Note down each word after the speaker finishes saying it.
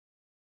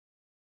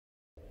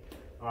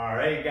All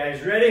right, you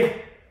guys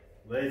ready?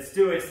 Let's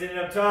do it. Standing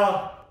up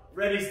tall.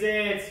 Ready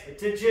stance.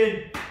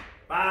 Attention.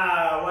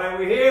 Wow, why are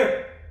we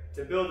here?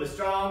 To build a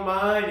strong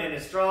mind and a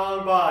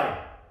strong body.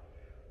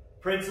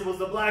 Principles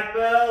of black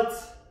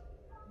belts: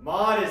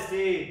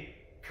 modesty,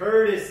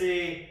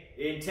 courtesy,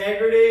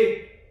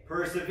 integrity,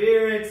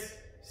 perseverance,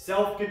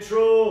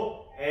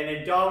 self-control, and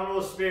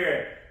indomitable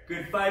spirit.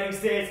 Good fighting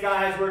stance,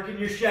 guys. Working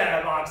your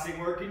shadow boxing,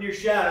 working your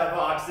shadow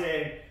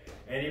boxing.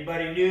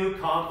 Anybody new?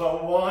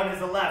 Combo 1 is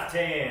the left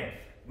hand.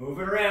 Move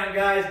it around,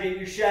 guys. Get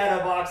your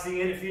shadow boxing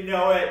in if you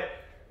know it.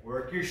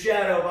 Work your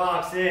shadow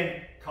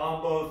boxing.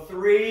 Combo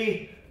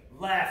 3,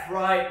 left,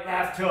 right,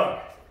 left hook.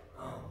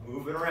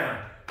 Move it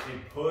around.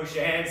 Then push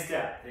and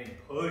step. Then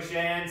push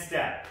and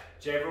step.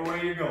 Whichever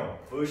way you're going.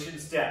 Push and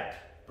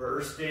step.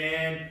 Burst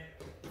in,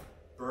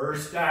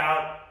 burst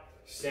out.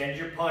 Send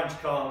your punch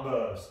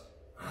combos.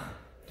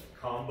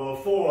 Combo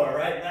 4,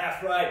 right,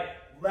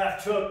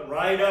 left hook,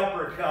 right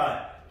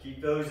uppercut.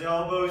 Keep those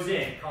elbows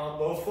in.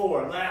 Combo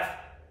 4, left,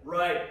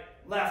 right,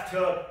 left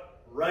hook,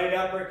 right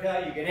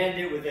uppercut. You can end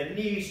it with a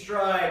knee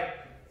strike,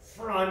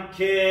 front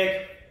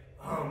kick.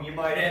 You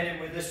might end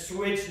it with a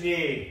switch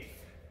knee.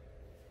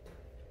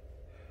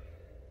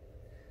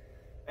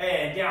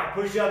 And down,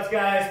 push-ups,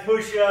 guys,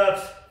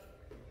 push-ups.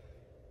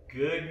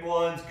 Good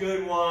ones,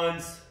 good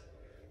ones.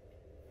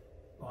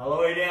 All the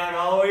way down,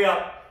 all the way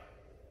up.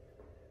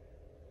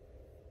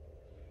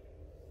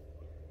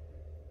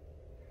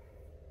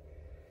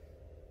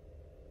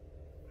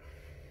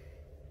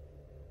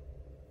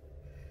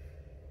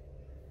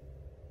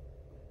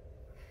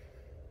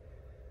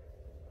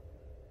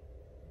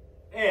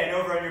 And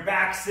over on your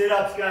back,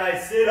 sit-ups,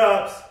 guys,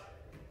 sit-ups.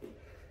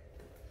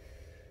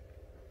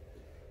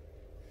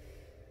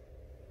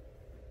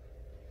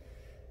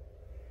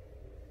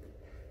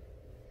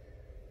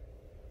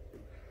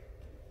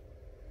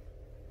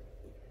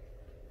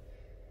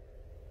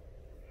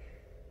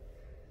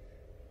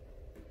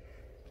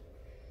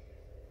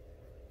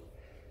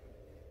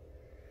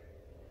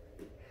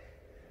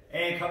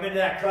 And come into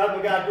that Krav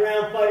Maga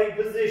ground fighting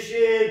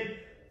position.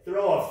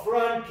 Throw a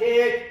front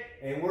kick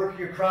and work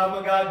your Krav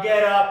Maga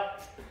get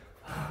up.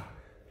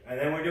 And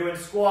then we're doing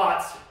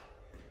squats.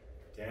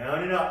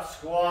 Down and up,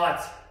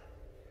 squats.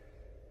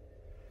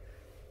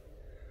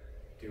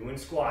 Doing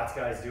squats,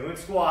 guys, doing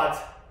squats.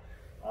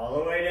 All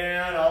the way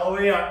down, all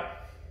the way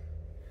up.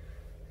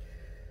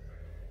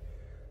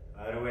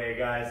 That away,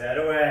 guys, that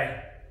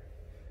away.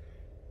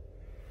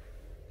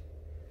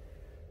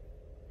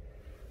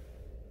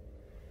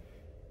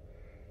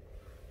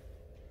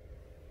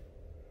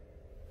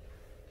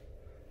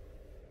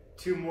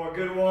 Two more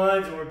good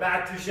ones, and we're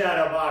back to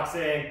shadow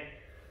boxing.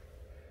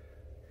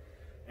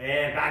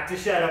 And back to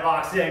shadow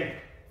boxing.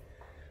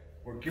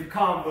 Work your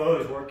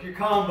combos, work your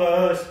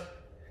combos.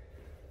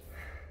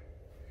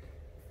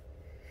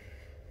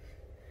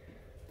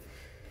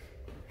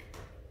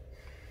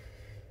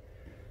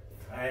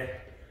 All right,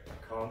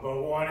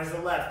 combo 1 is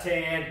the left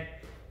hand.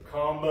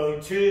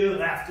 Combo 2,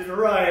 left to the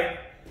right.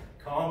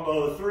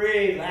 Combo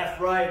 3, left,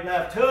 right,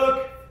 left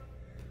hook.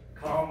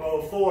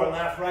 Combo 4,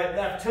 left, right,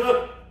 left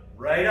hook.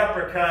 Right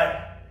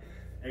uppercut.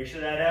 Make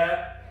sure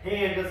that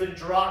hand doesn't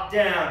drop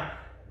down.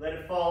 Let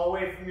it fall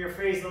away from your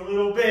face a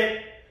little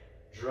bit.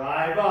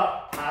 Drive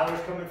up. Power's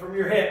coming from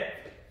your hip.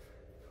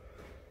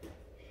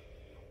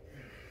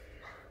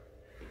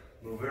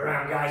 Move it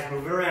around, guys.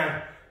 Move it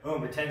around.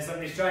 Boom. Pretend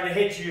somebody's trying to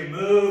hit you.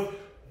 Move.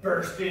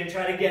 Burst in.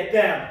 Try to get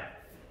them.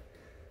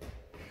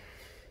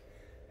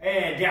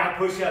 And down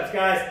push-ups,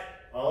 guys.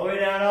 All the way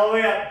down, all the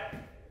way up.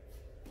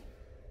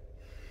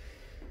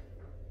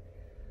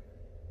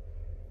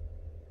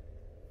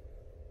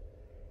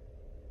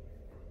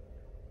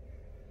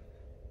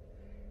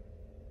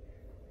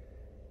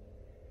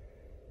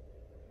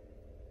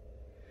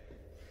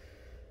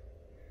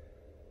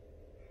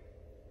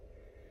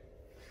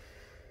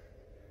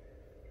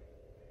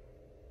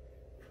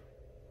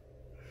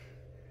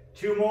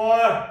 Two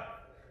more.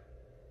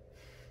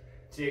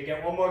 So you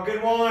get one more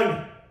good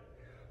one.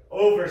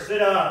 Over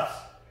sit-ups.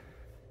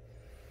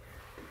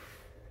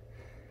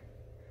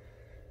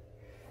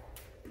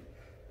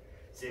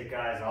 See it,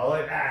 guys, all the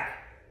way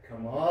back.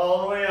 Come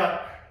all the way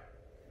up.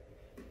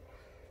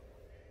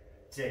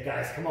 See it,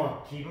 guys, come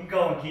on. Keep them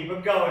going, keep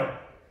them going.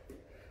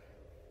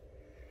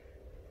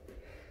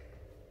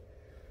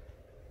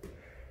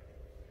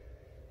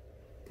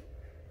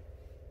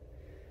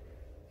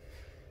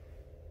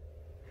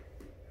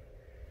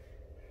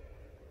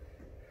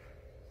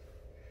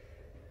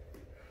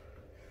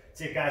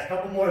 That's it, guys.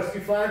 Couple more. Let's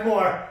do 5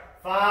 more.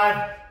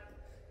 5,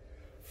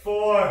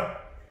 4,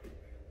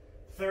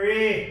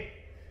 3,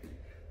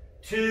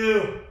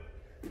 2,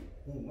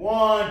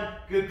 1.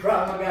 Good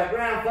Krav Maga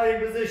ground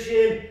fighting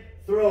position.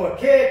 Throw a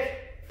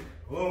kick.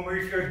 Boom,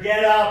 reach your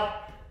get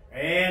up.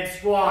 And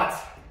squats.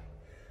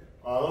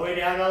 All the way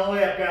down, all the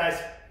way up,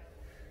 guys.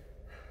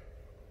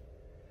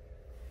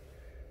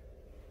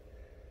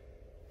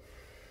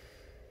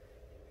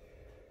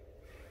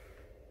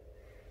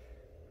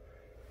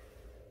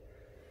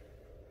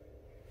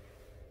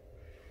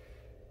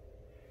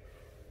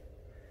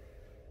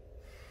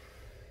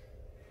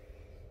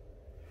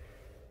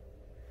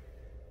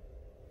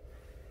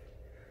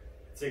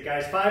 That's it,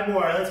 guys. 5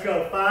 more. Let's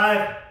go.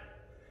 5,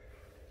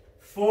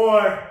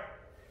 4,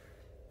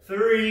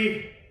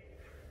 3,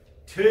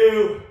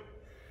 2,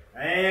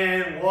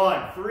 and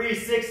 1.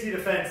 360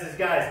 defenses,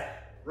 guys.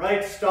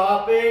 Right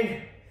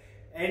stopping,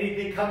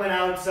 anything coming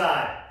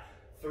outside.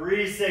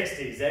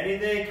 360s,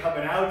 anything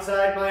coming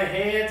outside my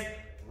hands,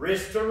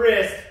 wrist to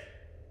wrist.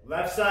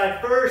 Left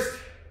side first,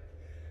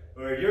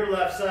 or your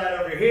left side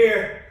over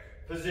here.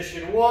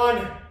 Position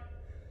 1,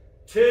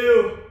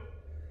 2,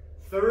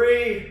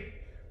 3,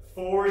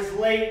 4 is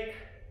late,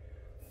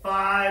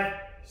 5,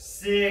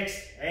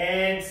 6,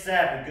 and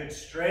 7. Good,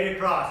 straight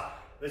across.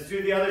 Let's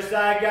do the other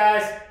side,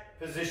 guys.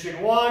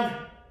 Position 1,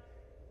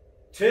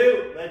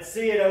 2, let's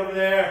see it over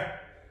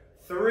there.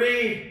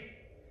 3,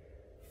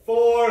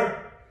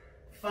 4,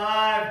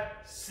 5,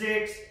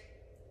 6,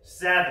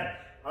 7.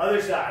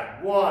 Other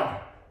side. 1,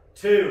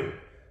 2,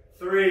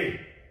 3,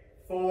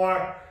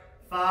 4,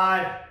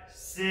 5,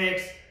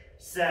 6,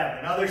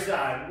 7. Other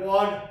side.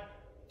 1,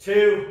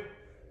 2,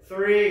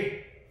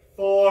 3,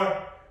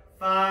 4,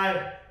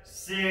 5,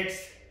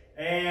 6,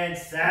 and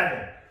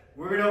 7.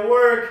 We're going to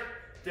work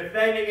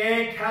defending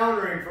and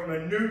countering from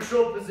a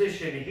neutral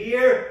position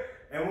here,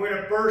 and we're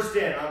going to burst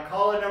in. I'll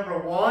call it number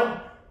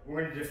 1.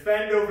 We're going to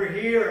defend over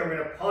here, and we're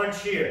going to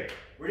punch here.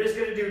 We're just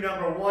going to do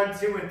number 1,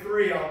 2, and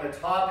 3 on the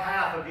top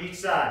half of each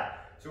side.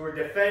 So we're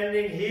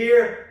defending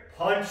here,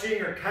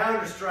 punching or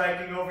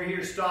counter-striking over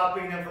here,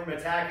 stopping them from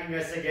attacking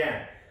us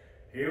again.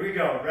 Here we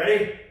go.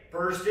 Ready?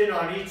 Burst in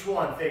on each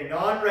one. Think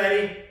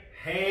non-ready,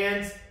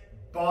 hands,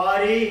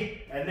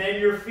 body, and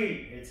then your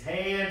feet. It's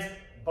hands,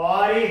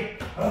 body,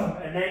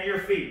 and then your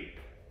feet.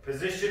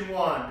 Position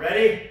 1.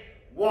 Ready?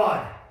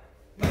 1.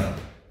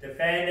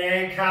 Defend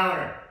and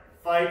counter.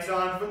 Fights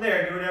on from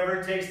there. Do whatever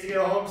it takes to get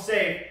home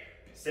safe.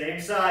 Same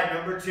side,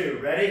 number 2.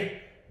 Ready?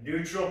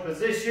 Neutral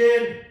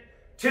position.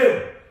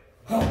 2.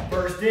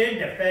 Burst in,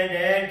 defend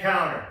and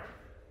counter.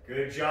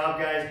 Good job,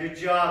 guys. Good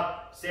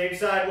job. Same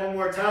side one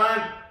more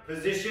time.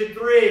 Position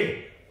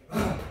 3.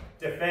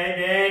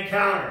 Defend and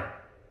counter.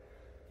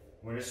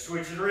 We're going to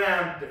switch it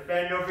around.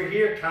 Defend over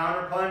here,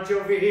 counter punch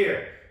over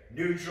here.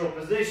 Neutral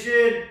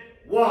position.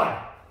 1.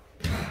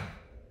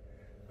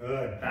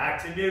 Good.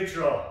 Back to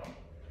neutral.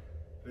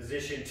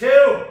 Position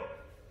 2.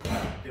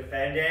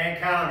 Defend and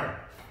counter.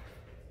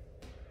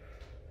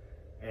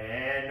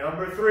 And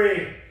number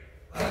 3.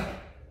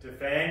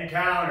 Defend,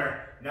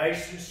 counter.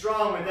 Nice and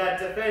strong with that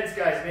defense,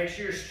 guys. Make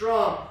sure you're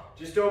strong.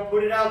 Just don't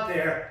put it out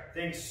there.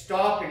 Think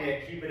stopping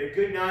it. Keep it a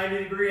good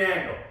 90-degree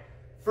angle.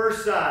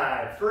 First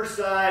side,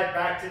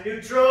 back to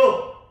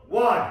neutral.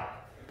 1.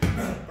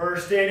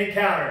 Burst in and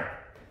counter.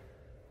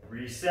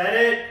 Reset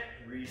it.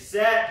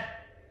 Reset.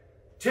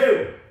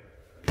 2.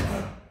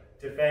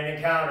 Defend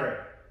and counter it.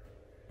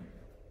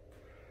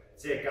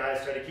 That's it,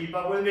 guys. Try to keep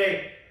up with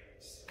me.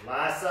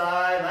 Last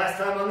side, last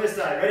time on this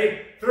side.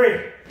 Ready?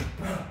 3.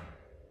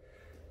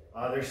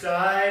 Other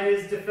side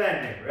is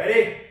defending.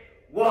 Ready?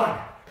 1.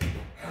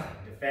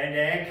 Defend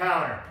and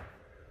counter.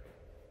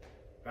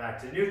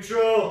 Back to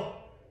neutral.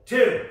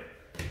 2.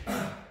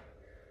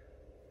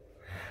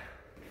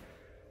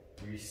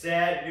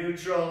 Reset,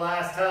 neutral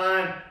last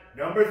time.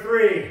 Number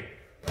 3.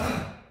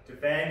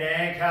 Defend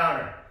and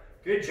counter.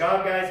 Good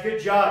job, guys.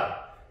 Good job.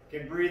 You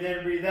can breathe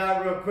in, breathe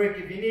out real quick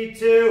if you need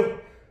to.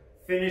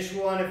 Finish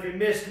one if you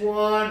missed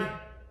one.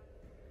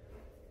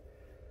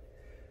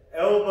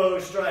 Elbow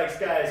strikes,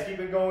 guys. Keep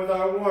it going with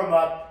our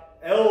warm-up.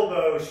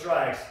 Elbow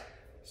strikes.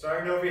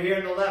 Starting over here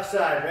on the left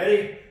side.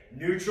 Ready?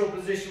 Neutral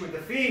position with the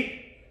feet.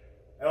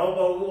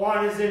 Elbow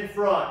 1 is in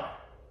front.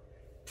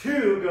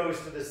 2 goes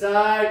to the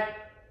side.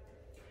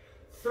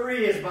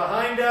 3 is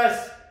behind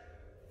us.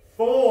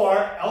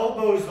 4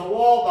 elbows the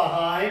wall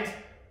behind.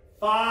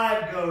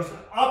 5 goes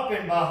up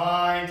and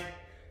behind.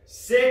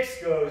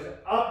 6 goes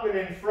up and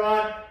in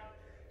front.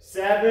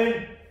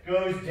 7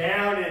 goes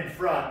down in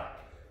front.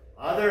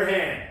 Other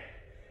hand.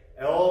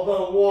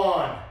 Elbow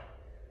 1,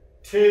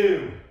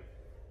 2,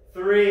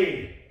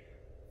 3,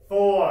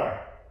 4,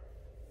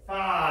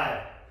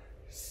 5,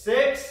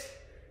 6,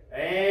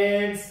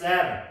 and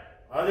 7.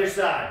 Other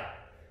side.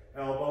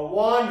 Elbow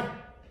 1,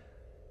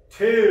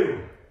 2,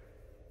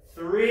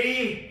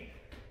 3,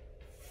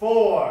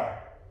 4,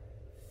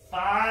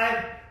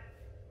 5,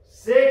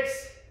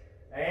 6,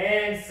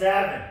 and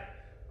 7.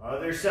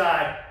 Other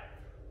side.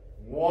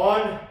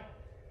 1,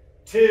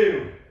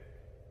 2,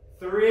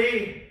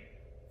 3,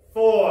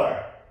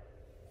 4,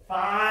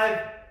 5,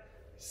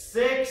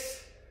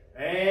 6,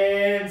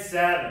 and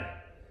 7.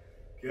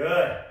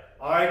 Good.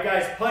 All right,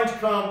 guys, punch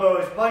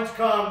combos, punch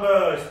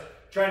combos.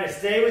 Trying to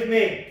stay with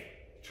me.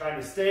 Trying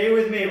to stay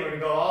with me. We're going to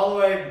go all the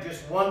way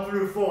just 1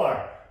 through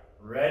 4.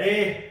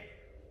 Ready?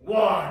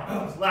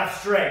 1, left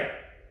straight.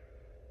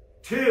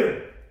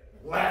 2,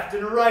 left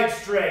and right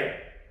straight.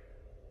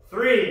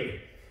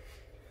 3,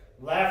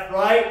 left,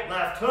 right,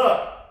 left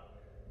hook.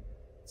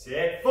 That's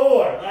it.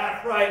 4,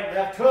 left, right,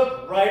 left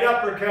hook, right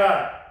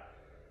uppercut.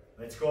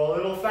 Let's go a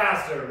little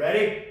faster.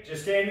 Ready?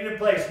 Just standing in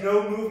place.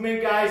 No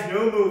movement, guys,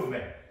 no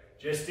movement.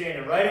 Just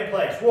standing right in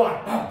place.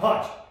 1,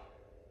 punch.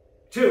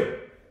 2,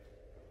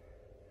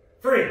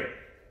 3,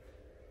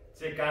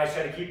 That's it, guys.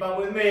 Try to keep up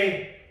with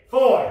me.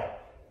 4,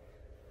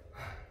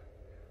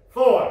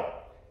 4,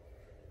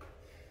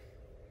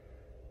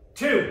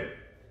 2.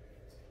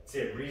 That's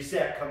it.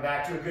 Reset. Come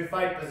back to a good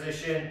fight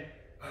position.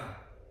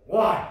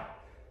 1.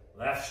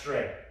 Left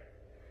straight.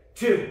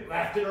 2.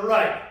 Left and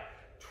right.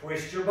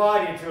 Twist your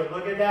body into it.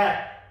 Look at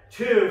that.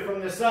 2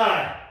 from the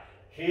side.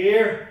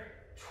 Here.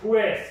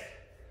 Twist.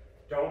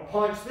 Don't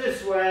punch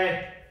this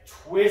way.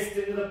 Twist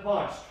into the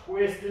punch.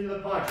 Twist into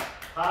the punch.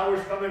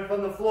 Power's coming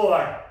from the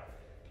floor.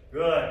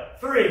 Good.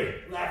 3.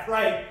 Left,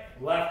 right.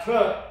 Left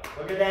hook.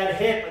 Look at that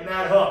hip and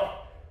that hook.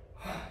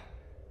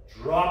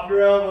 Drop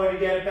your elbow to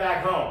get it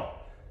back home.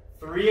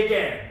 3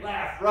 again.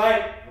 Left,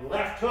 right.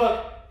 Left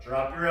hook.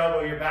 Drop your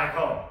elbow. You're back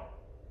home.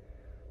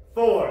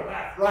 4.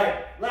 Left,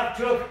 right. Left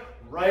hook.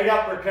 Right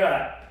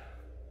uppercut.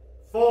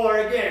 4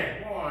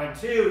 again. 1,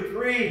 2,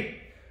 3,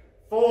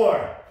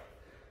 4.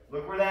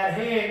 Look where that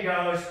hand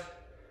goes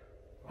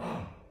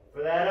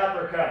for that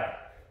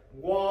uppercut.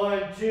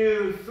 1,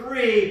 2,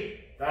 3.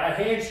 That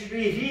hand should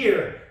be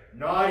here,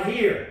 not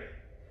here.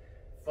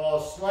 Fall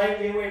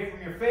slightly away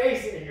from your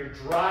face and you're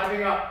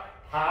driving up.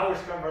 Power's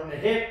coming from the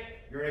hip.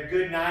 You're in a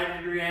good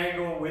 90-degree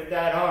angle with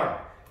that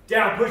arm.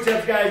 Down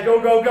push-ups, guys.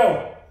 Go, go,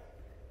 go.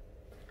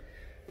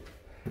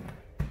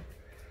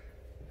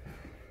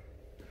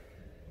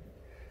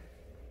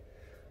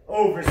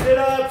 Over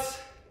sit-ups.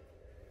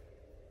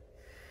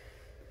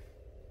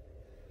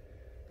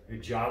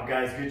 Good job,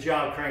 guys. Good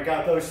job. Crank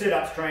out those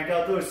sit-ups. Crank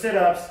out those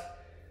sit-ups.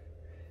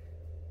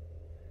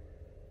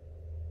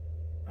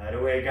 Right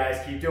away,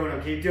 guys. Keep doing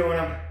them. Keep doing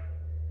them.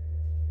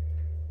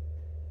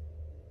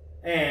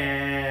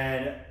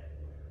 And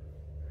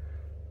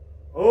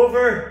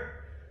over.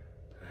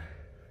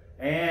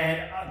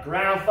 And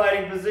ground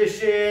fighting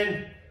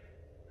position.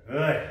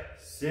 Good.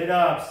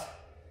 Sit-ups.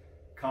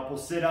 Couple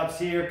sit-ups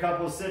here.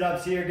 Couple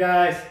sit-ups here,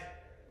 guys.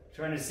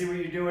 Trying to see what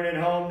you're doing at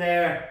home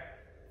there.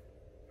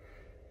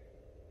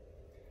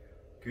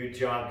 Good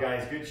job,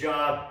 guys. Good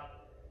job.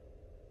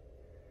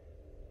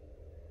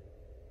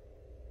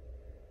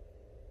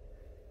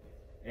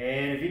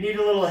 And if you need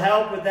a little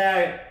help with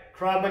that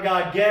Krav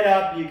Maga get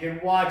up, you can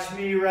watch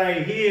me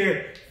right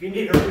here. If you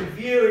need a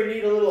review or you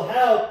need a little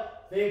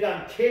help, think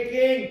I'm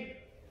kicking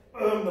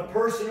the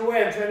person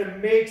away. I'm trying to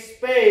make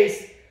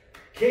space.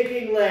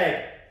 Kicking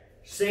leg.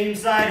 Same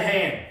side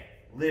hand.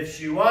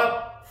 Lifts you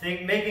up.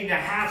 Think making a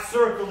half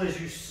circle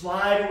as you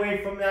slide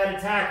away from that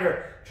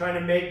attacker. Trying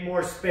to make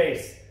more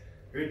space.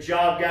 Good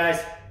job, guys.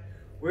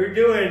 We're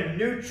doing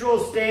neutral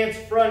stance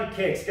front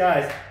kicks,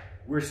 guys.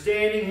 We're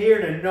standing here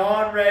in a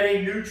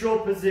non-ready neutral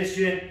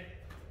position.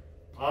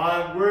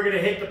 We're going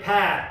to hit the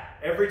pad.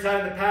 Every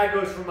time the pad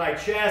goes from my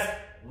chest,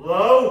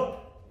 low,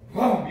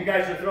 boom. You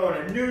guys are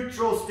throwing a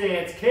neutral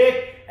stance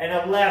kick and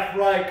a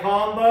left-right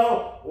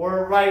combo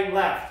or a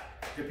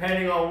right-left,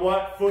 depending on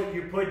what foot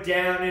you put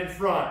down in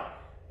front.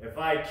 If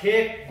I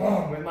kick,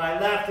 boom, with my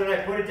left and I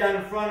put it down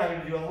in front, I'm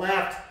going to do a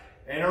left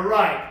and a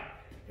right.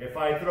 If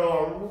I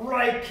throw a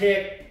right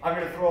kick, I'm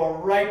going to throw a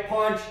right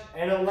punch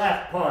and a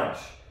left punch.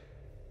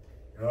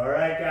 All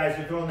right, guys,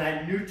 you're throwing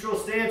that neutral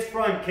stance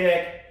front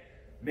kick.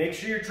 Make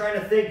sure you're trying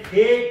to think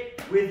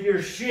hit with your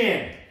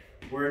shin.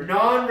 We're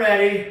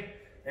non-ready,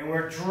 and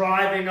we're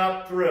driving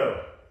up through.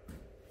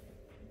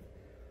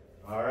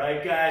 All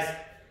right, guys,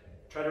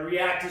 try to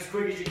react as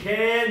quick as you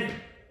can.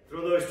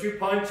 Throw those 2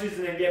 punches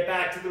and then get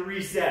back to the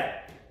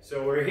reset.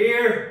 So we're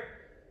here.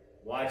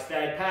 Watch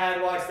that pad,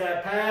 watch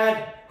that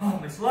pad.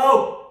 Boom, it's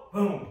low.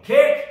 Boom,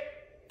 kick.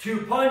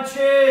 2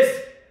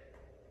 punches.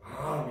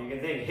 You can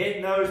think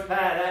hitting that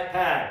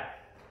pad.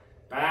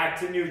 Back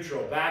to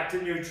neutral, back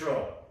to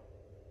neutral.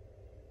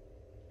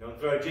 Don't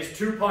throw it, just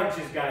 2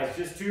 punches, guys,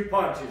 just 2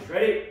 punches.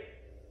 Ready?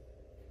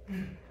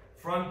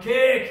 Front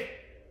kick.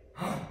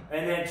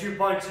 And then 2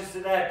 punches to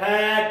that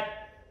pad.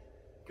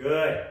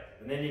 Good.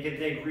 And then you can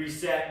think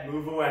reset,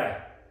 move away.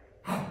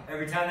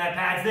 Every time that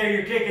pad's there,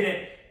 you're kicking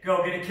it.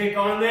 Go get a kick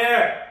on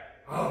there.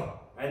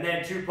 And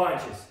then 2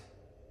 punches.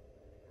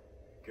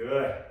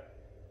 Good.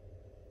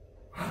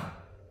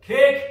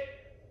 Kick.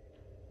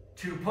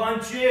 2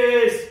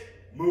 punches.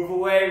 Move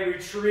away,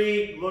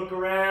 retreat, look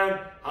around.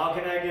 How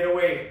can I get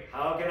away?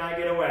 How can I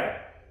get away?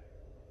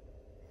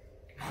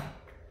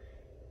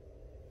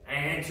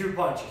 And 2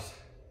 punches.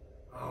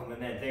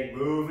 And then think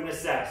move and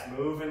assess.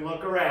 Move and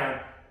look around.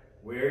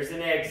 Where's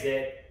an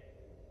exit?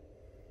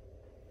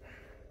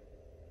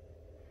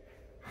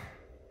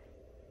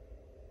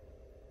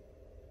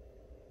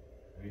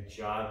 Good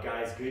job,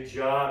 guys. Good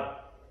job.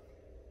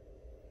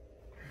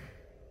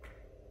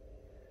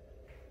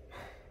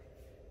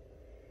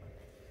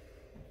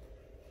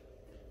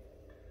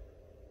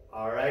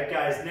 All right,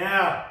 guys.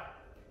 Now,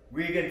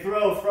 we can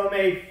throw from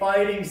a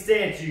fighting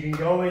stance. You can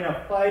go in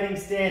a fighting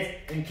stance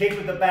and kick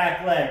with the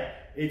back leg.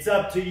 It's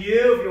up to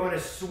you if you want to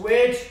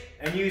switch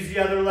and use the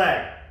other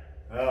leg.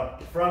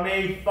 From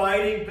a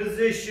fighting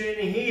position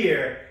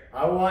here,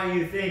 I want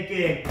you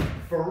thinking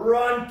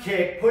front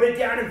kick, put it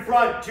down in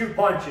front, 2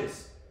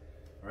 punches.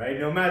 All right,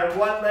 no matter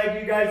what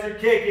leg you guys are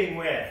kicking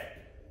with,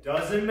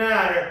 doesn't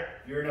matter.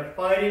 You're in a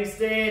fighting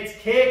stance,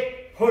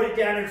 kick, put it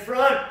down in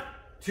front,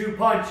 2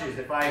 punches.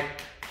 If I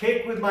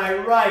kick with my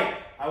right,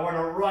 I want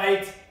a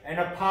right and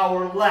a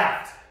power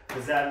left,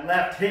 because that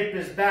left hip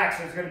is back,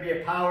 so it's going to be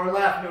a power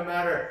left no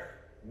matter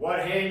what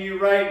hand you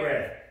right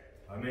with.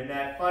 I'm in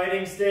that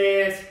fighting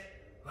stance.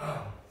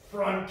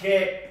 Front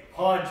kick,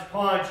 punch,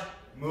 punch,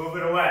 move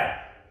it away.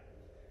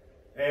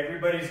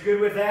 Everybody's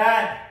good with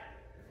that?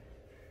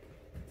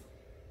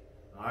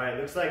 All right,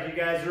 looks like you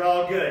guys are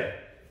all good.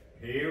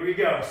 Here we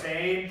go,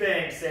 same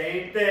thing,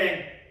 same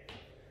thing.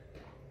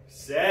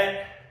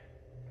 Set,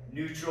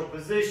 neutral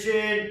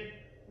position,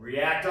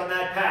 react on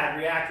that pad.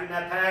 React when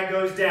that pad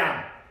goes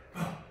down.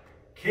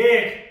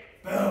 Kick,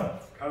 boom.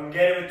 Come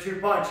get it with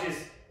 2 punches.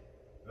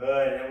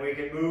 Good, and then we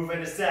can move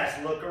and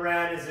assess. Look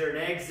around, is there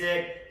an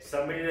exit?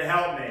 Somebody to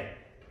help me.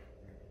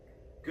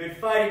 Good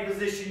fighting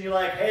position, you're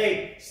like,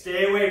 hey,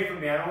 stay away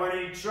from me, I don't want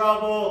any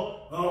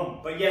trouble. Boom.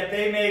 But yet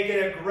they make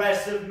an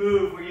aggressive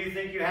move where you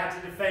think you have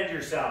to defend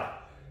yourself.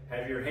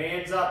 Have your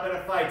hands up in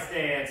a fight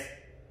stance.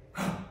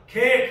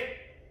 Kick.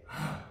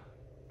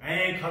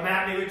 And come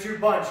at me with 2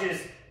 punches.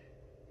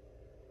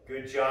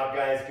 Good job,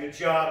 guys, good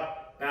job.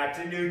 Back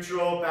to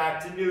neutral,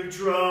 back to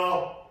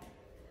neutral.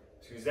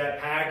 As soon as that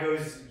pad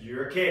goes,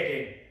 you're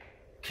kicking.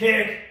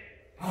 Kick.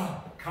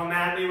 Come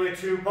at me with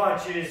 2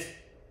 punches.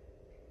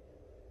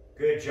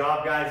 Good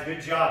job, guys,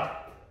 good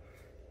job.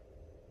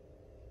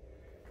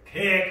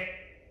 Kick.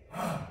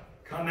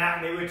 Come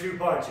at me with 2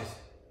 punches.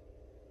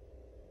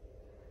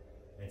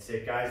 That's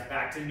it, guys.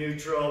 Back to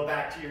neutral,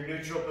 back to your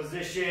neutral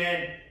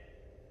position.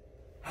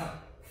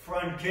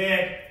 Front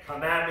kick.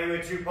 Come at me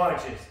with 2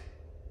 punches.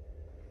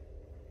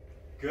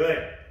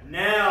 Good.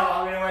 Now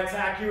I'm going to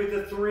attack you with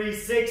the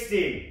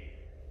 360.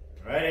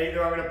 All right,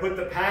 either I'm going to put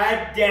the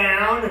pad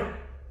down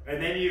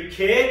and then you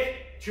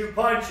kick, 2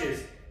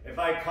 punches. If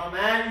I come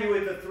at you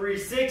with the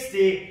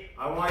 360,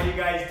 I want you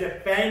guys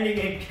defending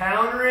and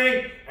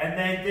countering, and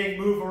then think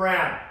move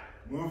around.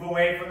 Move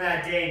away from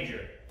that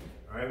danger.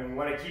 All right, we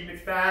want to keep it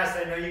fast.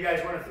 I know you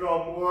guys want to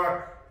throw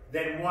more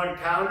than 1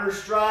 counter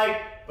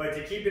strike, but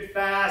to keep it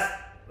fast,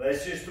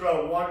 let's just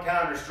throw 1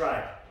 counter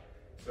strike.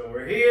 So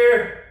we're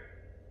here.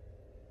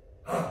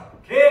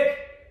 Kick.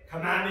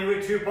 Come at me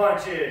with 2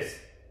 punches.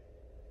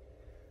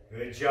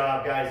 Good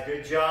job, guys.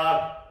 Good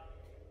job.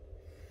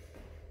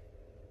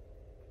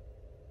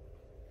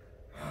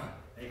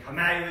 And come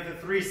at you with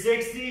the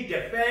 360,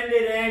 defend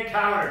it and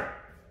counter.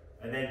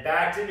 And then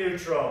back to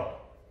neutral.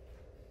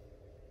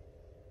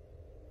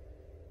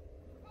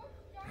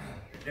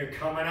 They're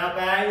coming up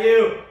at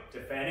you,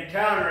 defend and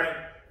counter it.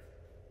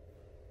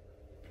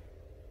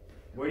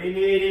 What do you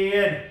need,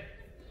 Ian?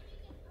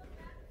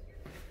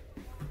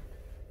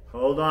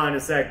 Hold on a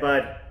sec,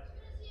 bud.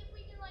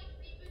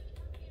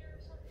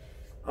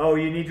 Oh,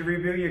 you need to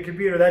reboot your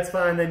computer. That's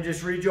fine, then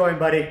just rejoin,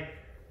 buddy.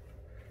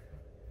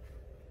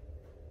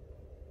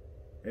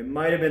 It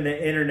might have been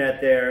the internet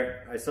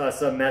there. I saw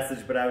some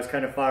message, but I was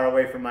kind of far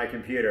away from my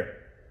computer.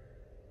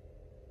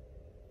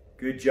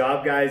 Good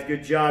job, guys.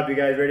 Good job. You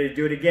guys ready to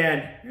do it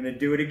again? I'm going to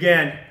do it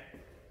again.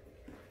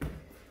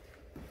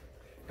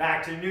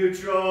 Back to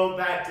neutral.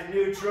 Back to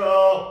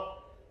neutral.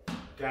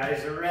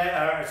 Guys are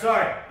ready.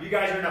 Sorry, you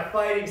guys are in a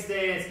fighting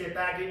stance. Get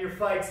back in your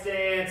fight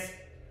stance.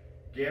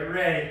 Get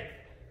ready.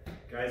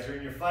 Guys are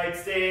in your fight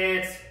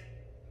stance.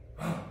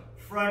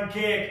 Front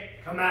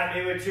kick. Come at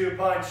me with 2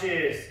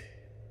 punches.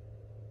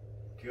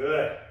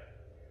 Good.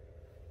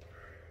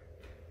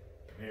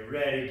 Get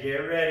ready, get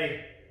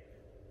ready.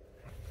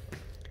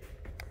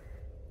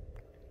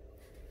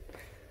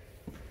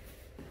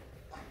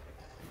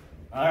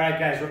 All right,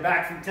 guys, we're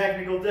back from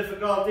technical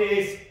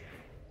difficulties.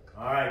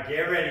 All right,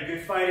 get ready.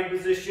 Good fighting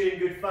position,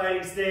 good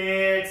fighting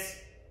stance.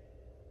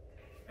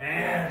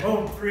 And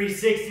boom,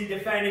 360,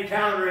 defend and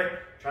counter it.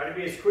 Try to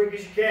be as quick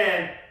as you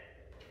can.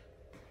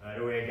 That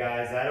away,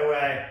 guys, that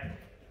away.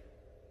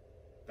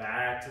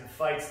 Back to the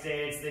fight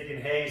stance, thinking,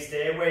 hey,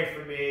 stay away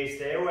from me,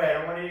 stay away, I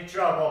don't want any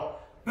trouble.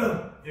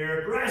 Boom,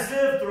 they're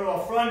aggressive,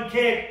 throw a front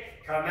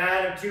kick, come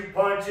at them, 2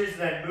 punches,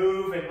 then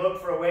move and look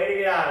for a way to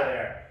get out of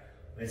there.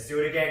 Let's do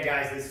it again,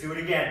 guys, let's do it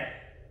again.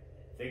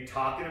 Think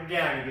talking them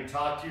down, you can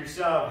talk to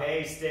yourself,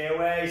 hey, stay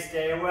away,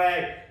 stay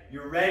away.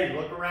 You're ready,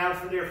 look around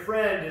for their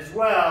friend as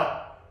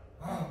well.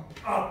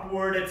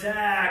 Upward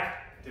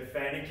attack,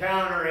 defend and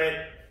counter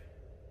it.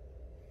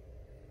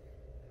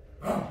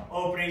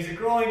 Opening's a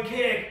groin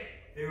kick.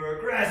 They were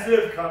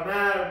aggressive, come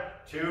at them,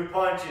 2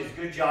 punches.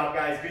 Good job,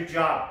 guys, good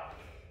job.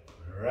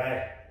 All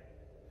right.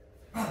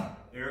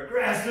 They're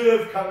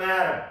aggressive, come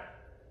at them.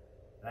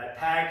 That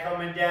pad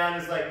coming down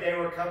is like they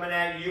were coming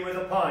at you with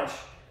a punch.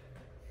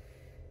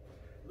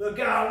 Look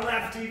out,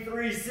 lefty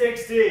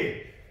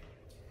 360.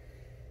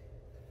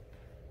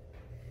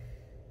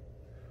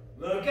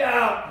 Look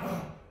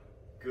out.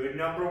 Good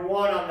number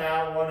 1 on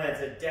that one.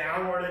 That's a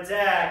downward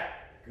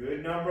attack.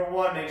 Good number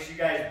 1. Make sure you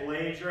guys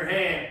blade your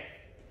hand.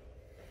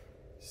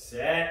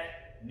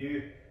 Set,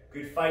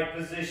 good fight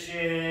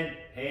position,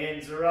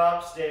 hands are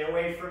up, stay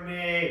away from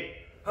me.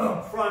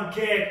 Front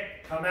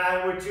kick, come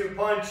out with 2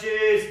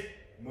 punches,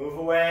 move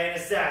away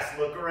and assess,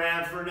 look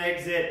around for an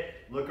exit,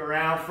 look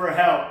around for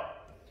help.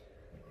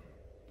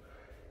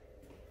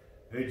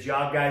 Good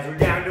job, guys. We're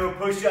down to a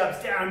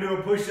push-ups, down to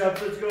a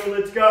push-ups. Let's go,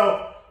 let's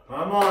go.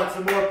 Come on,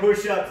 some more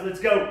push-ups.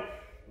 Let's go.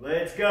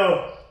 Let's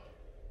go.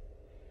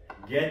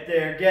 Get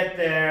there, get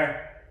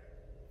there.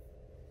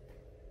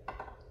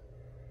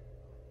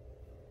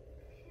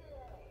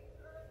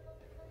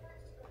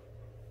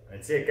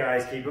 That's it,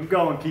 guys. Keep them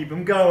going, keep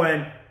them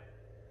going.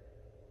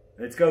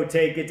 Let's go,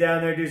 take it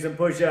down there, do some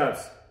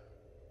push-ups.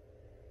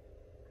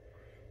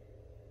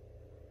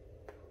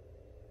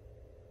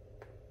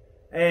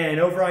 And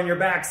over on your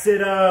back,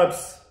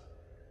 sit-ups.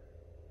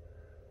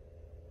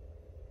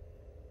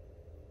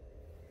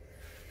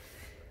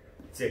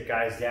 That's it,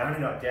 guys. Down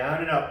and up,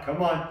 down and up.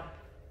 Come on.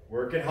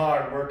 Working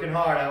hard, working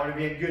hard. I want to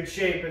be in good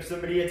shape if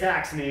somebody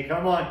attacks me.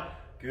 Come on.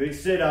 Good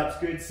sit-ups,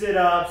 good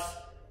sit-ups.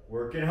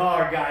 Working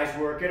hard, guys.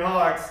 Working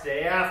hard.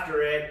 Stay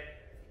after it.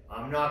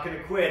 I'm not going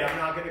to quit. I'm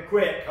not going to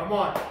quit. Come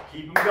on.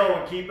 Keep them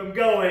going. Keep them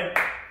going.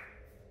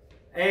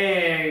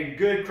 And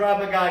good Krav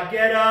Maga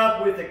get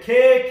up with a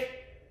kick.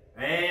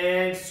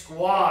 And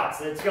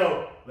squats. Let's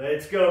go.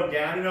 Let's go.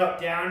 Down and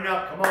up. Down and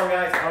up. Come on,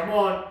 guys. Come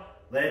on.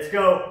 Let's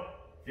go.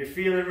 If you're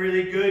feeling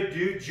really good,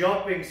 do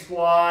jumping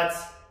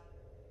squats.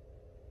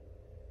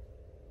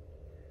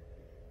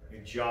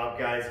 Good job,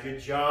 guys. Good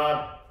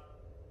job.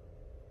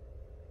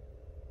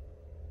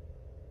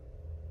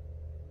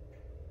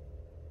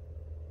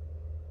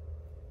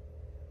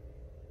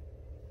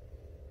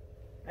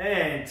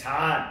 And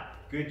time.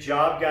 Good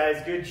job,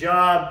 guys. Good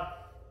job.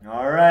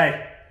 All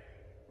right.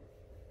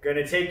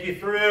 Gonna take you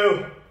through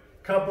a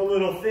couple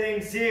little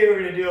things here. We're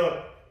gonna do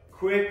a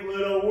quick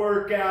little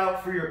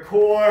workout for your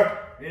core,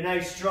 a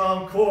nice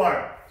strong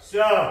core.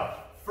 So,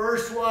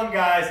 first one,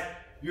 guys,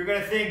 you're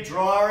gonna think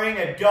drawing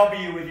a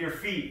W with your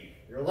feet.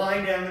 You're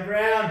lying down the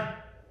ground,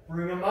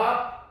 bring them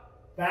up,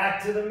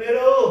 back to the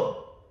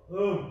middle,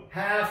 boom,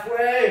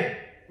 halfway,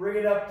 bring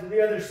it up to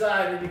the other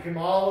side, and you come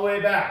all the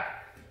way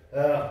back.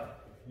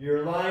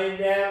 You're lying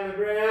down the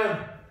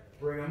ground,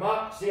 bring them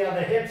up, see how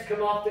the hips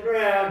come off the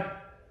ground.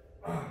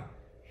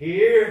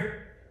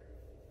 Here,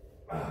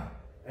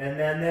 and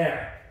then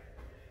there.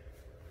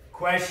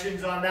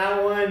 Questions on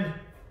that one?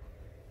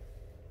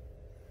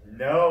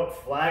 No,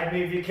 flag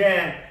me if you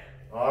can.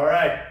 All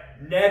right,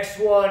 next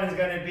one is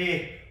gonna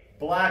be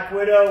Black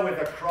Widow with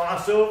a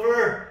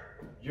crossover.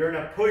 You're in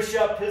a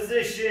push-up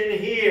position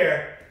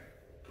here.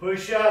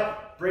 Push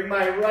up, bring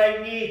my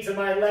right knee to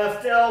my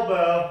left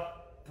elbow,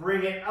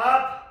 bring it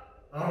up,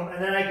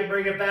 and then I can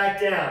bring it back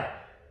down.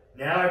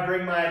 Now I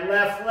bring my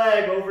left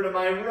leg over to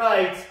my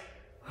right,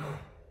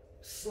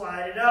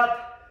 slide it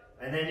up,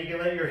 and then you can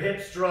let your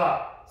hips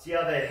drop. See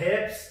how the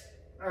hips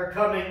are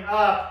coming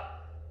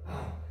up?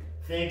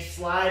 Think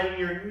sliding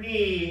your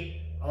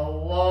knee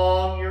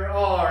along your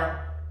arm,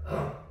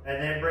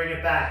 and then bring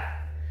it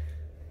back.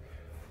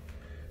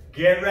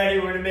 Get ready,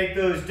 we're gonna make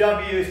those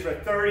W's for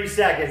 30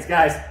 seconds.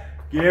 Guys,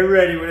 get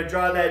ready, we're gonna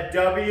draw that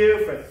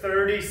W for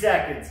 30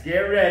 seconds. Get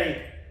ready,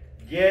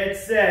 get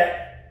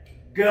set.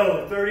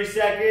 Go, 30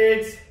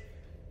 seconds,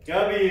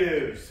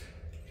 W's.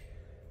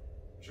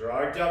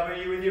 Draw a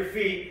W with your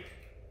feet.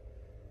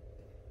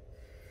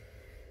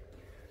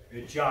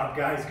 Good job,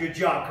 guys, good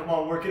job. Come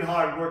on, working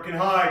hard, working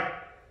hard.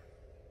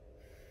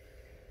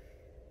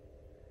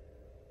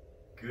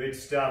 Good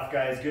stuff,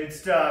 guys, good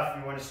stuff.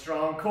 You want a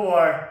strong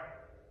core.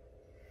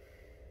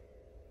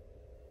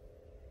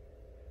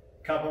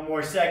 Couple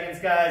more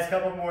seconds, guys,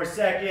 couple more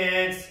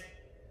seconds.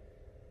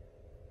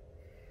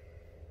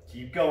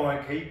 Keep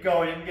going, keep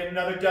going. You can get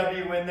another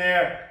W in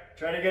there.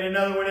 Try to get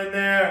another one in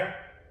there.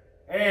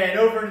 And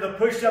over to the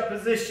push-up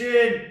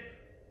position.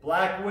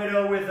 Black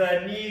Widow with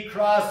a knee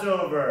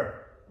crossover.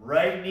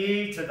 Right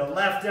knee to the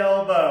left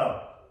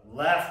elbow.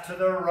 Left to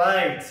the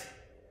right.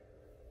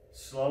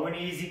 Slow and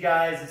easy,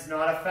 guys. It's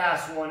not a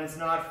fast one. It's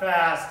not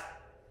fast.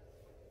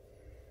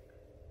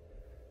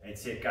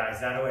 That's it, guys.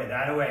 That away,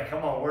 that away.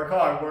 Come on, work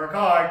hard, work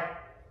hard.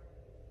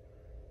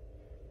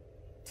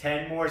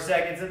 10 more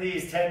seconds of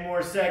these, 10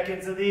 more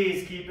seconds of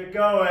these. Keep it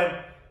going.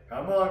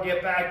 Come on,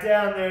 get back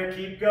down there.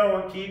 Keep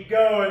going, keep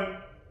going.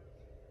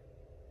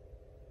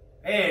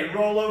 And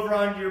roll over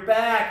onto your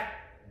back.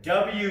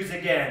 W's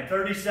again.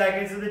 30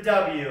 seconds of the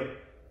W.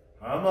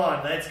 Come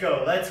on, let's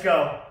go, let's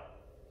go.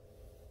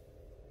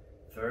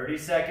 30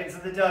 seconds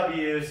of the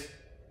W's.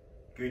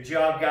 Good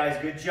job,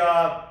 guys, good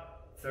job.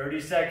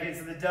 30 seconds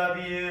of the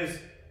W's.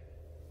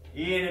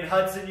 Ian and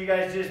Hudson, you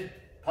guys just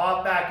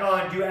pop back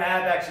on, do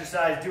ab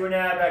exercise, do an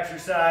ab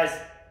exercise.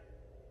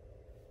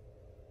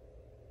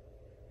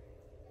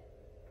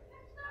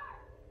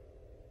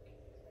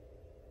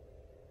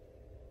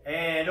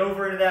 And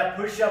over into that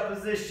push-up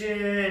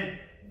position,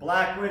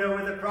 Black Widow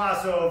with a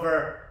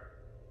crossover.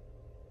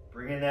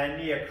 Bringing that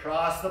knee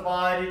across the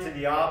body to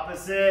the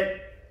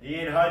opposite.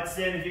 Ian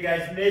Hudson, if you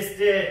guys missed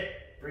it,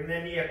 bring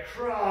that knee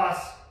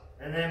across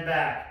and then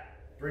back.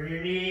 Bring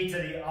your knee to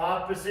the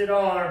opposite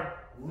arm,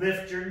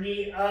 lift your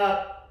knee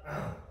up.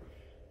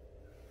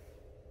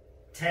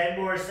 10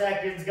 more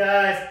seconds,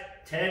 guys.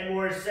 10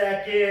 more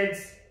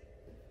seconds.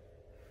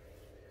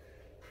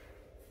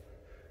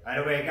 Right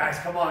away, guys,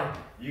 come on.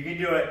 You can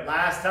do it.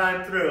 Last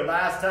time through,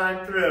 last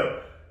time through.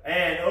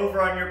 And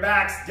over on your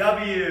backs,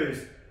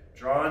 W's.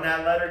 Drawing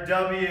that letter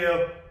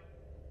W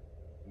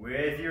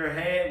with your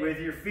hand, with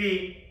your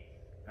feet.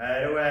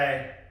 Right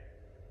away.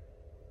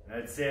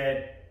 That's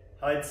it.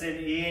 Hudson,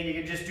 Ian, you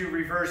can just do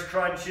reverse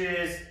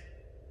crunches.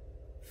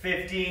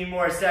 15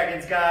 more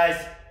seconds,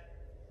 guys.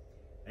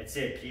 That's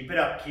it. Keep it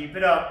up. Keep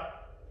it up.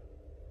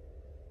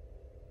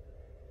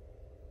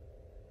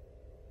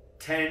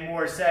 10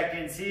 more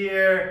seconds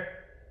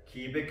here.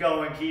 Keep it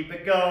going. Keep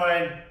it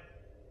going.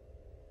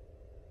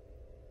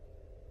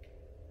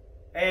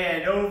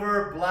 And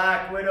over,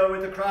 Black Widow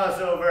with the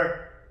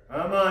crossover.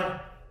 Come on.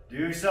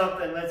 Do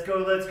something. Let's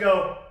go. Let's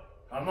go.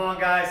 Come on,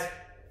 guys.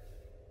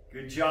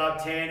 Good job,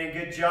 Tannen.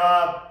 Good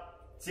job.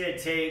 That's it,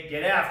 Tate.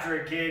 Get after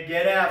it, kid.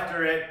 Get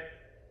after it.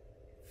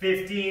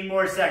 15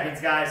 more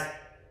seconds, guys.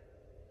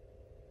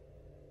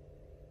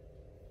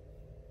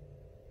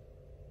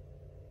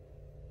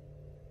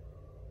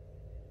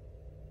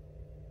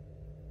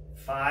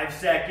 Five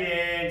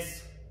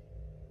seconds.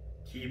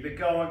 Keep it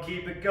going.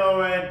 Keep it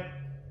going.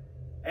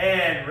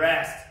 And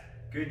rest.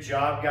 Good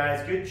job,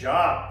 guys. Good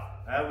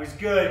job. That was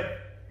good.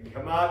 You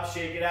come up,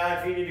 shake it out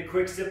if you need a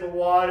quick sip of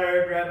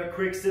water. Grab a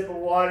quick sip of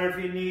water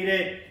if you need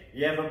it.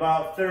 You have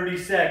about 30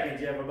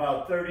 seconds. You have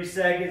about 30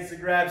 seconds to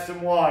grab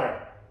some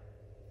water.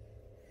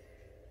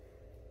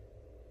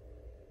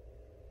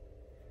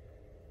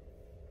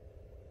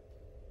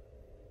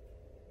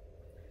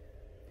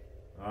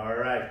 All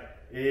right.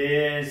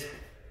 Is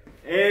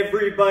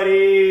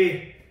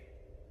everybody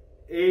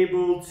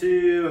able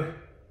to...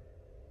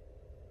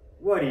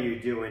 What are you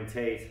doing,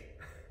 Tate?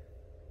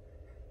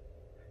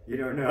 You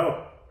don't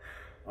know?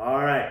 All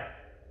right.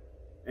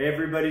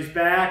 Everybody's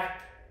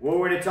back. What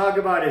we're going to talk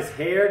about is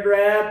hair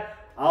grab.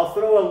 I'll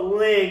throw a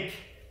link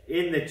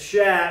in the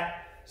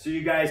chat so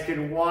you guys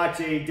can watch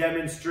a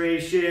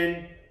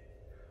demonstration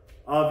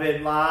of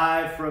it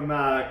live from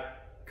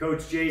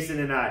Coach Jason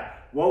and I.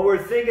 What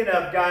we're thinking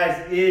of,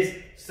 guys, is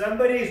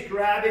somebody's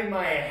grabbing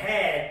my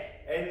head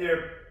and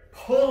they're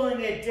pulling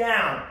it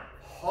down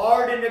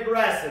hard and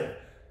aggressive.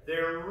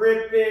 They're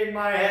ripping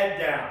my head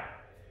down.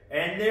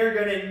 And they're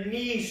going to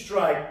knee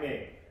strike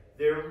me.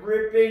 They're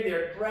ripping,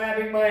 they're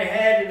grabbing my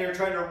head, and they're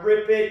trying to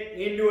rip it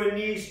into a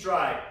knee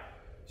strike.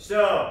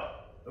 So,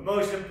 the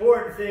most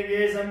important thing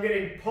is I'm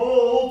getting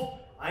pulled.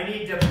 I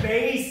need to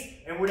base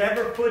and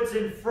whatever foot's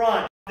in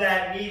front of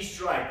that knee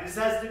strike. This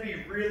has to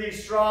be really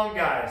strong,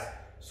 guys.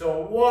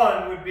 So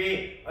one would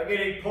be I'm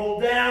getting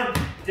pulled down,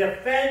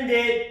 defend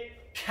it,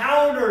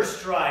 counter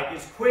strike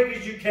as quick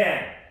as you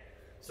can.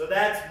 So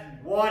that's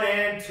 1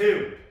 and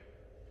 2.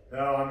 So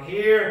I'm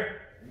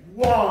here,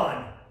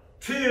 1,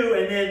 2,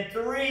 and then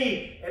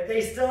 3. If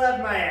they still have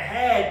my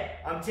head,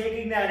 I'm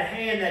taking that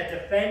hand that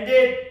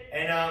defended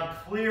and I'm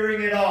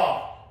clearing it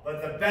off.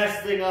 But the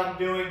best thing I'm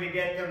doing to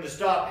get them to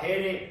stop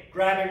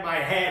grabbing my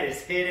head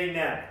is hitting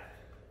them.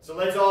 So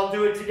let's all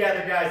do it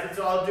together, guys. Let's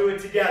all do it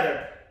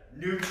together.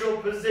 Neutral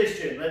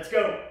position. Let's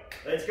go.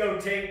 Let's go,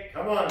 Tate.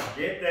 Come on,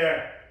 get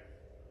there.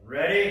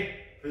 Ready?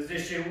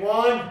 Position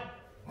 1.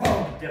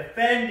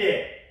 Defend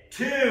it.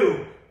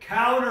 2.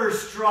 Counter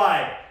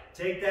strike.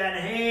 Take that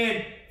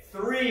hand.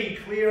 3.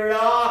 Clear it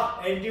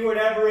off and do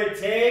whatever it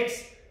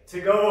takes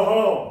to go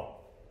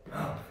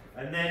home.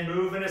 And then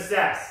move and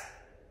assess.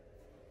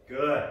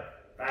 Good.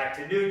 Back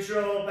to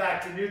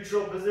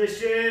neutral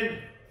position.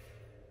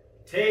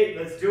 Tate,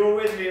 let's do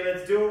it with me.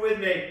 Let's do it with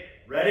me.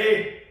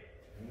 Ready?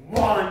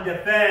 1,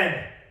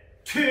 defend.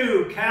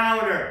 2,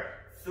 counter.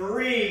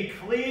 3,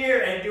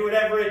 clear and do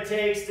whatever it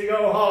takes to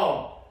go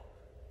home.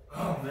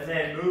 And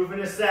then move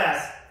and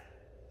assess.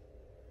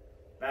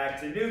 Back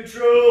to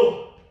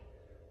neutral.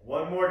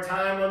 One more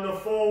time on the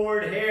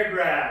forward hair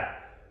grab.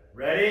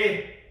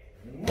 Ready?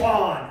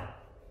 1,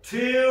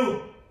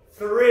 2,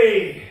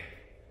 3.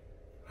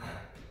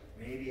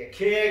 Maybe a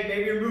kick,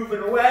 maybe you're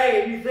moving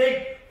away and you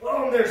think,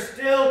 oh, they're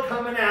still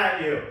coming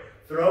at you.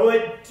 Throw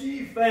a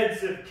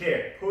defensive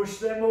kick. Push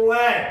them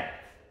away.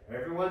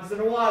 Every once in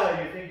a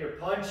while, you think you're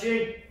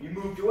punching, you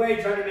moved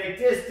away trying to make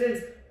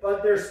distance,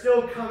 but they're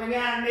still coming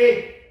at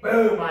me.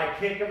 Boom, I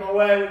kick them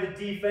away with a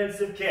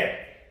defensive kick.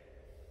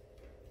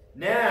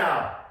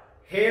 Now,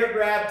 hair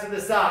grab to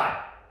the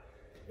side.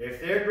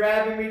 If they're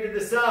grabbing me to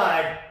the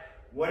side,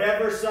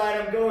 whatever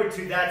side I'm going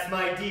to, that's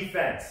my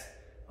defense.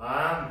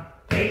 I'm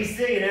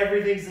basing and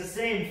everything's the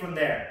same from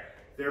there.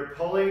 They're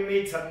pulling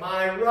me to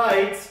my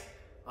right.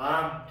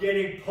 I'm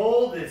getting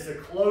pulled. It's the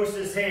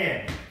closest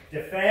hand.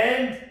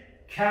 Defend,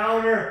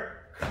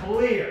 counter,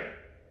 clear.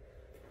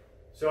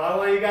 So I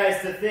want you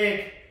guys to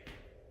think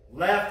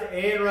left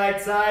and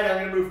right side. I'm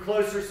going to move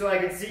closer so I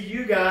can see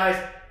you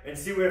guys and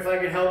see if I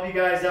can help you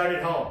guys out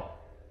at home.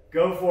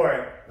 Go for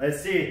it.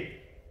 Let's see.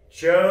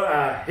 Show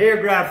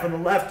hair grab from the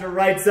left or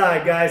right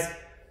side, guys.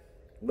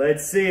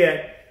 Let's see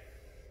it.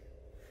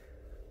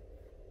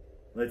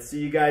 Let's see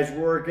you guys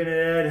working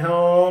it at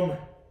home.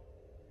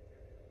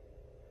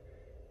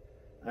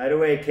 Right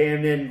away,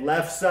 Camden.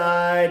 Left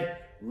side,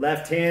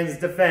 left hand's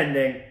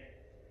defending.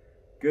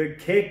 Good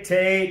kick,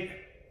 Tate.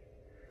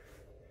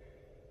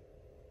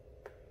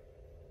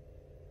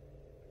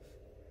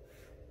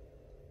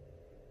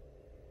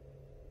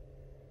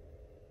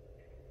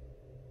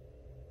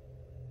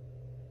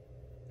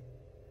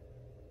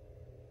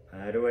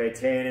 Right away,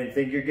 Tannen.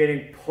 Think you're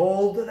getting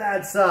pulled to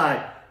that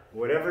side.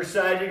 Whatever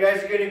side you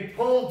guys are getting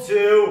pulled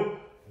to,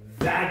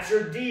 that's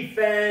your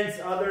defense.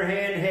 Other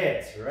hand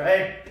hits,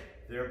 right?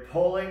 They're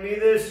pulling me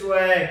this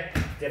way.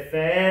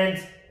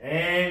 Defend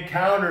and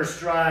counter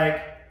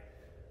strike.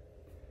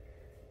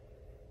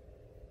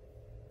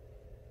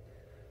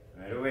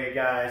 Right away,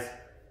 guys.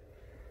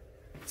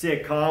 That's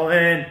it,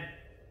 Colin.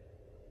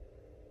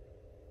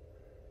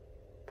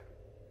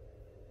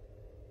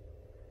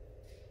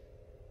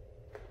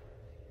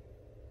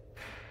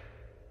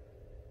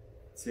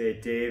 That's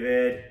it,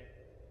 David.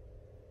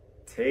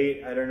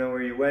 Tate, I don't know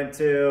where you went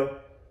to.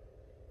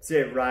 That's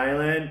it,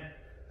 Rylan.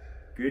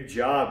 Good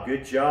job,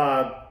 good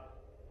job.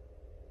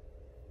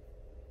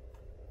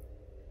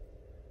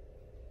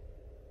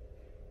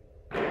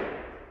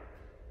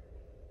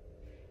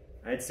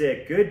 That's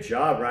it, good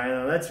job,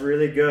 Rylan. That's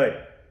really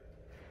good.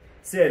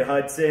 That's it,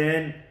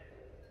 Hudson.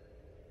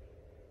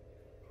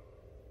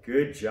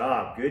 Good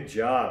job, good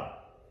job.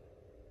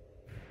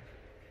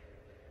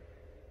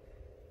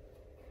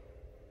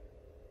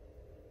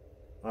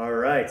 All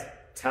right,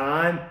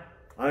 time.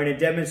 I'm going to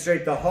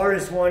demonstrate the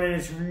hardest one, and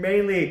it's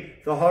mainly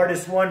the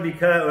hardest one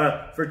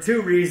because for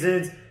two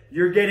reasons.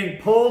 You're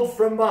getting pulled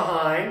from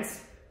behind,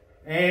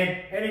 and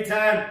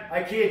anytime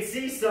I can't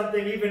see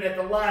something, even at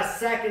the last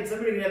second,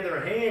 somebody can have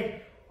their hand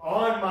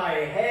on my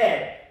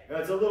head. Now,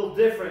 it's a little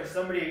different.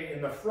 Somebody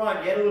in the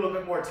front, you had a little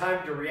bit more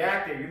time to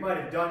react there. You might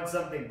have done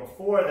something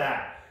before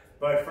that.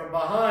 But from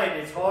behind,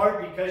 it's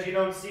hard because you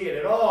don't see it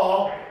at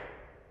all.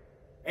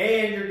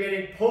 And you're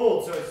getting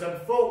pulled, so it's some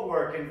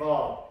footwork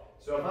involved.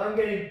 So if I'm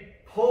getting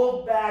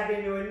pulled back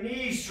into a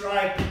knee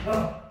strike,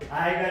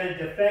 I got to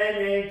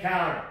defend and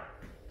counter.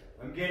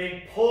 I'm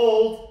getting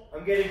pulled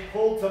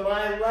to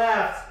my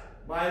left.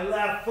 My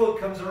left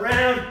foot comes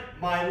around,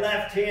 my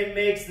left hand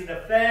makes the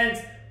defense,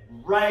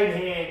 right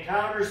hand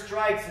counter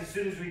strikes as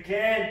soon as we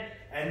can,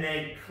 and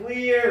then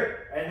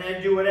clear, and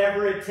then do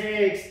whatever it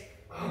takes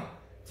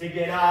to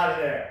get out of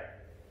there.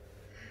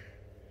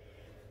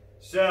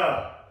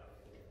 So,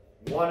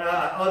 one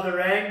other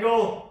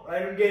angle,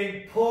 right? I'm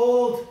getting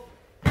pulled.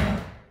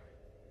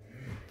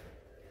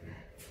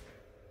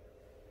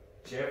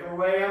 Whichever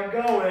way I'm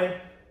going,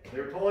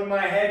 they're pulling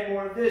my head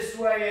more this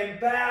way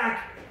and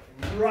back.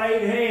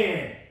 Right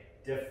hand,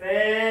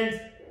 defend,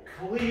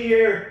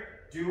 clear,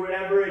 do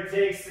whatever it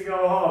takes to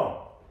go home.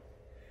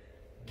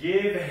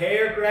 Give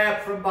hair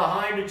grab from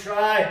behind a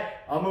try.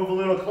 I'll move a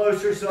little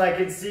closer so I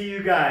can see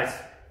you guys.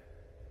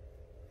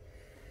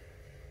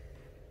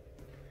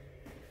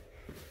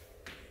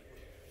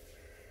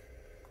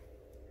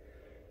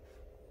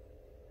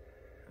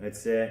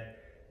 That's it.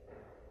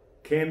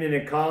 Camden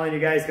and Colin, you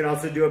guys can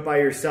also do it by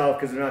yourself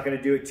because we're not going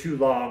to do it too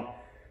long.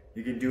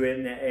 You can do it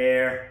in the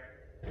air.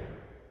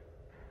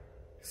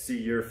 See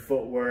your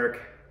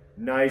footwork.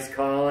 Nice,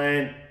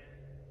 Colin.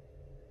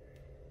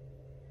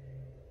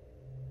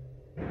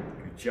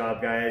 Good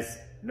job, guys.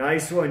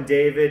 Nice one,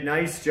 David.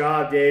 Nice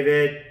job,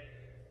 David.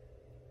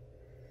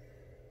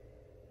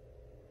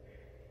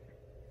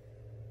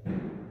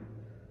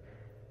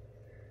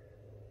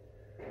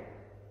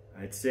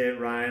 That's it,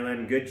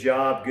 Rylan. Good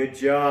job, good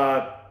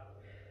job.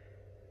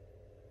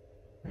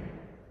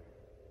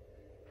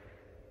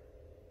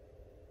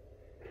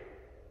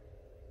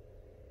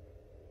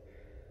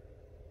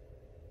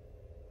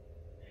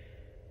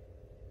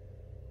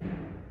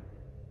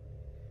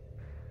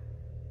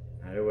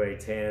 That away,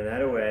 Tannen,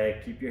 that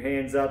away. Keep your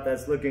hands up,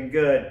 that's looking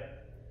good.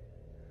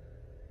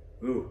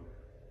 Ooh,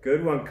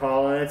 good one,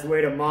 Colin. That's a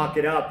way to mock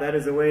it up. That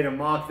is a way to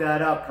mock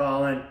that up,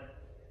 Colin.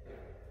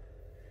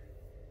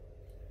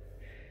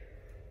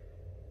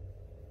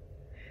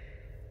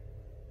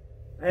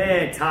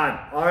 And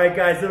time. All right,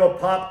 guys, little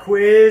pop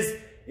quiz.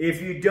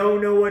 If you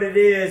don't know what it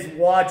is,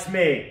 watch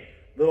me.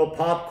 Little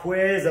pop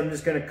quiz. I'm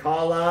just going to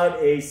call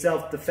out a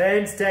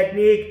self-defense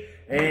technique,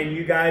 and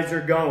you guys are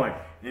going.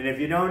 And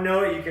if you don't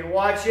know it, you can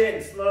watch it,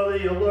 and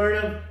slowly you'll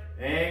learn them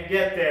and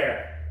get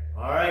there.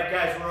 All right,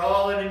 guys, we're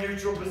all in a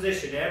neutral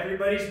position.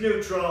 Everybody's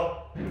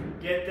neutral.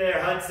 Get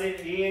there, Hudson,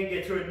 Ian,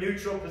 get to a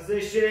neutral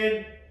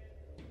position.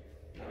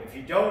 If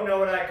you don't know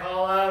what I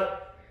call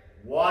out,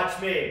 watch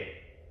me.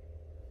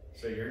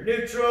 So you're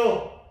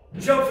neutral,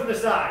 jump from the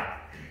side.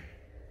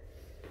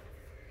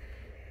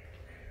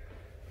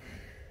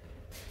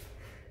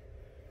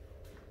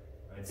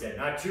 That's it.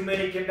 Not too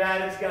many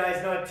combatives,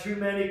 guys. Not too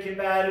many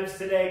combatives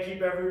today.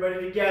 Keep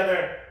everybody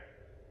together.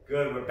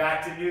 Good. We're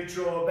back to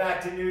neutral. We're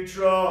back to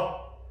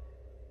neutral.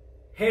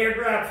 Hand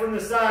grab from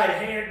the side.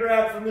 Hand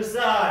grab from the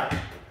side.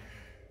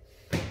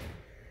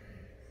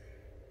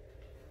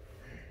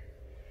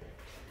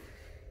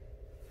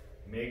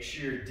 Make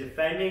sure you're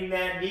defending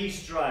that knee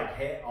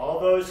strike. All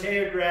those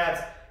hand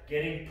grabs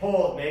getting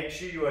pulled. Make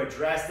sure you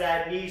address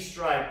that knee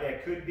strike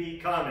that could be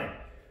coming.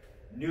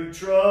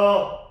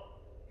 Neutral.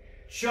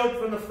 Choke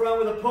from the front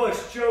with a push.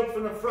 Choke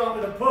from the front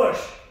with a push.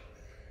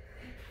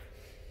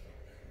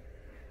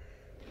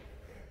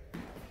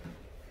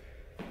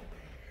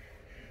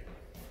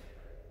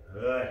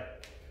 Good.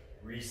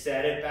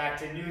 Reset it back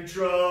to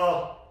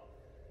neutral.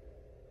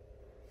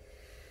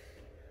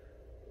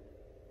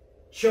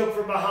 Choke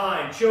from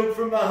behind, choke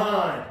from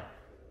behind.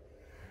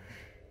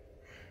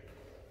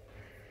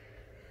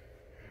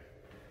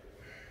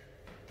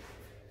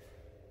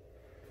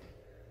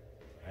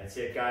 That's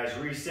it, guys.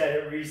 Reset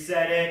it,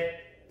 reset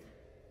it.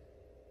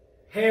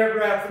 Hair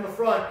grab from the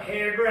front,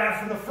 hair grab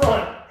from the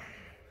front.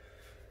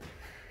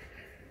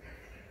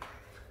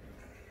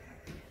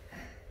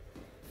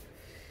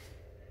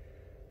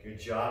 Good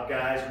job,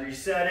 guys.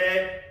 Reset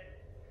it.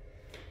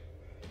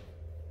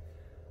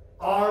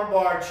 Arm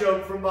bar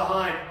choke from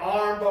behind,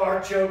 arm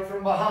bar choke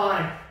from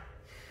behind.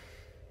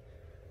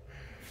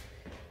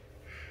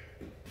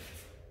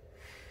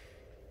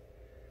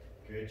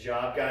 Good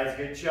job, guys.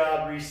 Good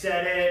job.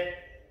 Reset it.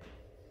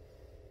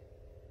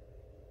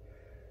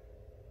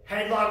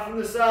 Headlock from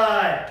the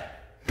side.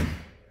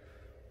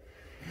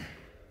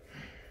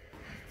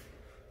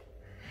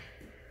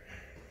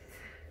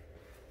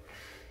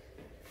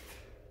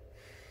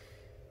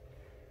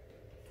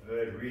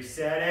 Good.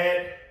 Reset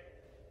it.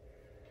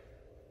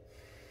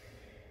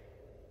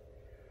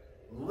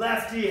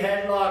 Lefty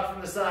headlock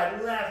from the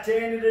side.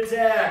 Left-handed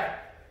attack.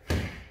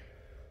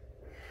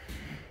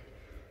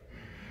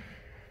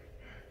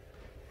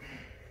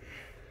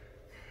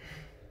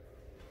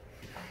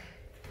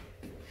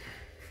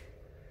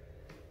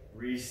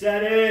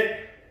 Reset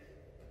it.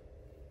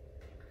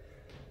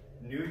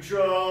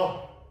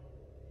 Neutral.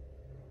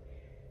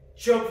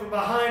 Choke from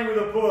behind with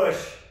a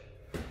push.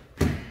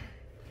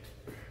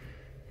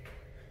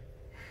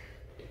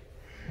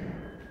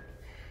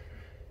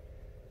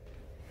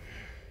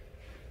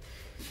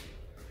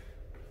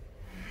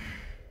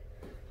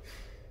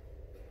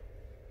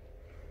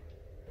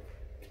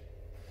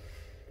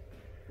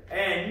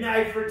 And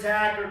knife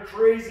attack or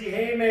crazy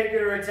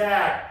haymaker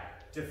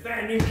attack.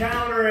 Defend and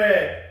counter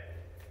it.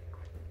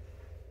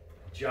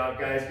 Good job,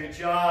 guys. Good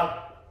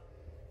job.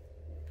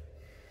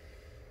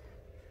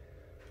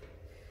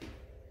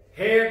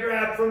 Hair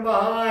grab from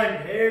behind.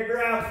 Hair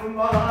grab from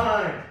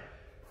behind.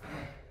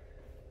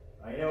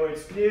 I know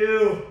it's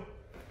new.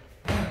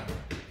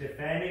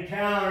 Defend and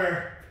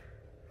counter.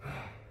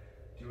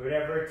 Do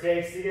whatever it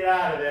takes to get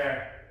out of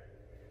there.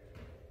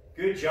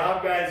 Good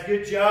job, guys.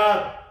 Good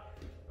job.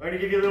 I'm going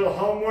to give you a little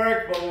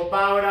homework, but we'll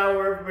bow it out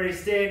where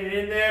everybody's standing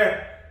in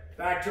there.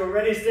 Back to a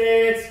ready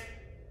stance.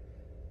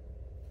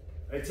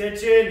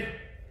 Attention.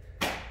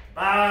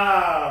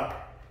 Bow.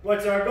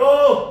 What's our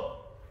goal?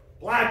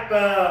 Black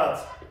belt.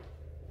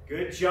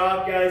 Good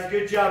job, guys.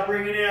 Good job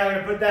bringing it in. I'm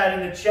going to put that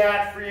in the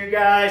chat for you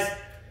guys.